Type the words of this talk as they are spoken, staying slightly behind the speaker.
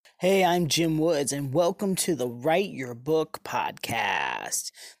Hey, I'm Jim Woods, and welcome to the Write Your Book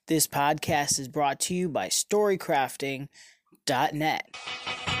podcast. This podcast is brought to you by storycrafting.net.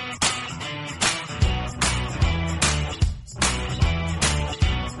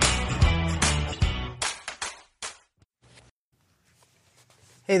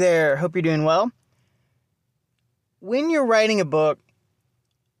 Hey there, hope you're doing well. When you're writing a book,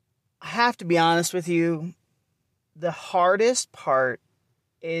 I have to be honest with you, the hardest part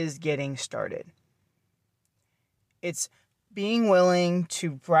is getting started. It's being willing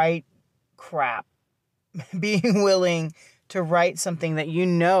to write crap, being willing to write something that you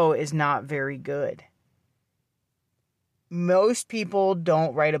know is not very good. Most people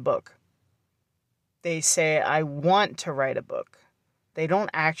don't write a book. They say, I want to write a book. They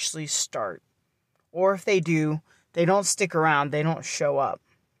don't actually start. Or if they do, they don't stick around, they don't show up.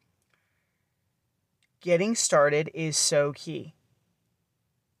 Getting started is so key.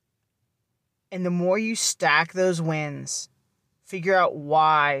 And the more you stack those wins, figure out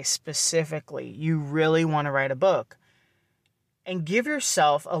why specifically you really want to write a book, and give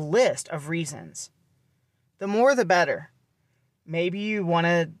yourself a list of reasons. The more the better. Maybe you want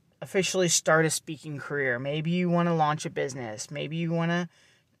to officially start a speaking career. Maybe you want to launch a business. Maybe you want to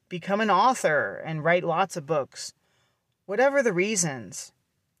become an author and write lots of books. Whatever the reasons,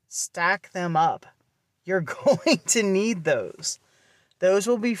 stack them up. You're going to need those. Those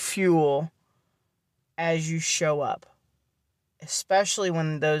will be fuel as you show up, especially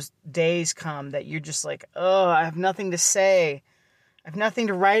when those days come that you're just like, oh, I have nothing to say. I have nothing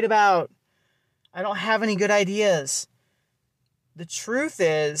to write about. I don't have any good ideas. The truth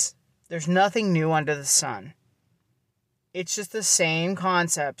is, there's nothing new under the sun. It's just the same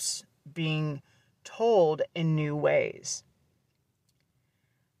concepts being told in new ways.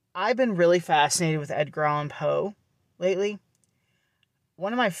 I've been really fascinated with Edgar Allan Poe lately.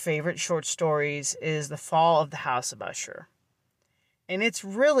 One of my favorite short stories is The Fall of the House of Usher. And it's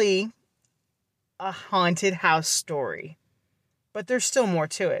really a haunted house story, but there's still more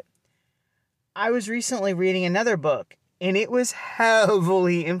to it. I was recently reading another book, and it was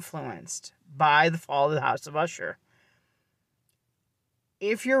heavily influenced by The Fall of the House of Usher.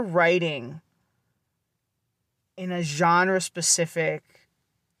 If you're writing in a genre-specific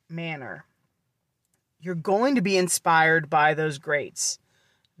manner, you're going to be inspired by those greats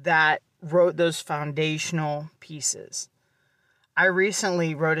that wrote those foundational pieces. I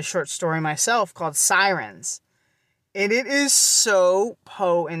recently wrote a short story myself called Sirens, and it is so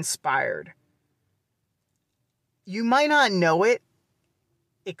Poe-inspired. You might not know it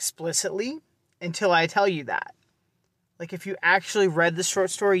explicitly until I tell you that. Like, if you actually read the short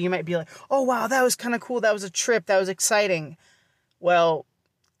story, you might be like, oh, wow, that was kind of cool. That was a trip. That was exciting. Well,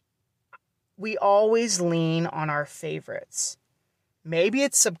 we always lean on our favorites. Maybe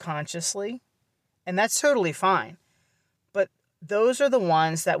it's subconsciously, and that's totally fine. But those are the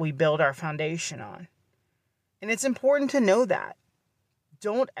ones that we build our foundation on. And it's important to know that.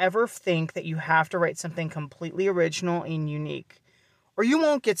 Don't ever think that you have to write something completely original and unique, or you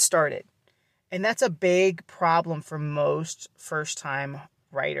won't get started. And that's a big problem for most first-time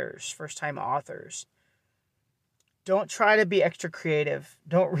writers, first-time authors. Don't try to be extra creative.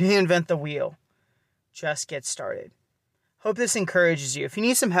 Don't reinvent the wheel. Just get started. Hope this encourages you. If you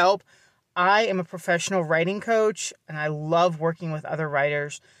need some help, I am a professional writing coach, and I love working with other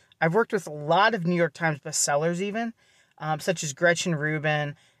writers. I've worked with a lot of New York Times bestsellers even, such as Gretchen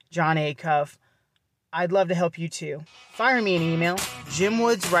Rubin, Jon Acuff. I'd love to help you too. Fire me an email,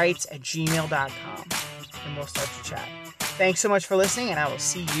 jimwoodswrites@gmail.com, and we'll start to chat. Thanks so much for listening, and I will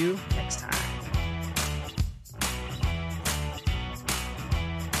see you next time.